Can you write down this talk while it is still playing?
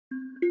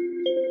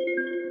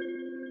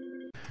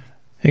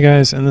Hey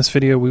guys, in this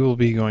video we will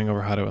be going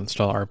over how to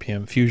install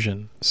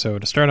RPMFusion. So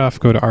to start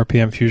off, go to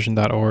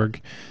rpmfusion.org,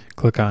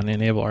 click on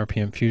Enable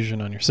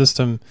RPMFusion on your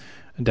system,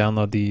 and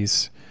download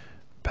these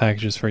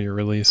packages for your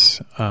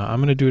release.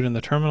 I'm going to do it in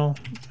the terminal,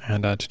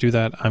 and to do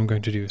that I'm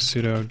going to do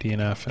sudo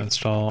dnf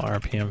install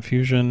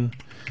RPMFusion,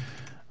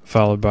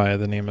 followed by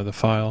the name of the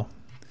file.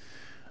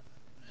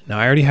 Now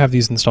I already have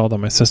these installed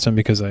on my system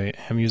because I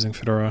am using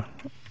Fedora,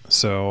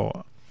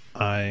 so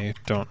I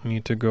don't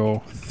need to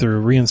go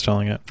through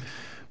reinstalling it.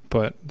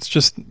 But it's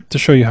just to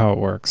show you how it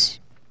works.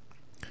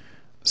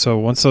 So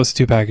once those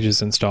two packages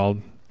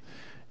installed,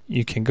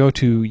 you can go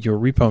to your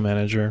repo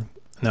manager.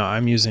 Now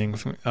I'm using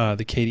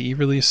the KDE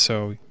release,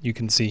 so you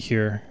can see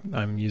here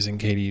I'm using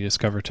KDE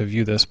Discover to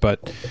view this, but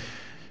you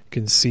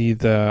can see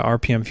the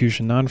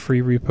RPMFusion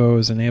non-free repo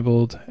is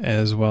enabled,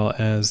 as well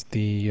as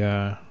the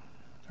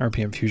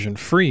RPMFusion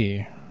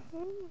free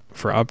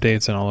for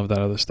updates and all of that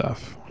other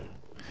stuff.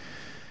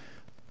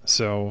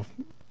 So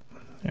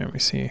let me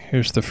see,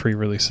 here's the free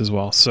release as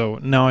well. So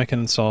now I can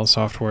install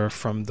software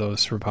from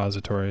those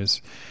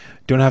repositories.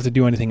 Don't have to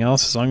do anything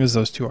else. As long as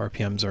those two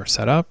RPMs are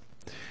set up,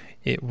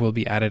 it will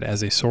be added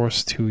as a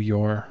source to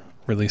your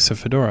release of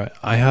Fedora.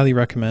 I highly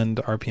recommend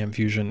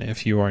RPMFusion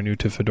if you are new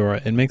to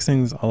Fedora. It makes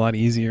things a lot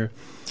easier.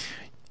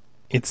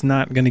 It's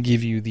not going to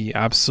give you the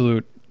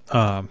absolute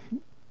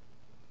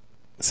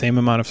same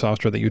amount of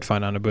software that you'd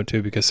find on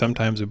Ubuntu, because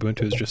sometimes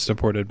Ubuntu is just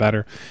supported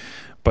better,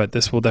 but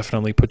this will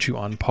definitely put you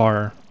on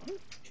par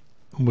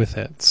with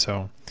it.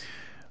 So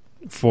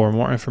for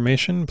more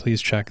information, please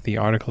check the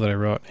article that I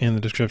wrote in the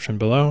description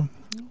below.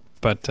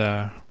 But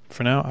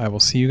for now, I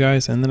will see you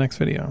guys in the next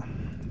video.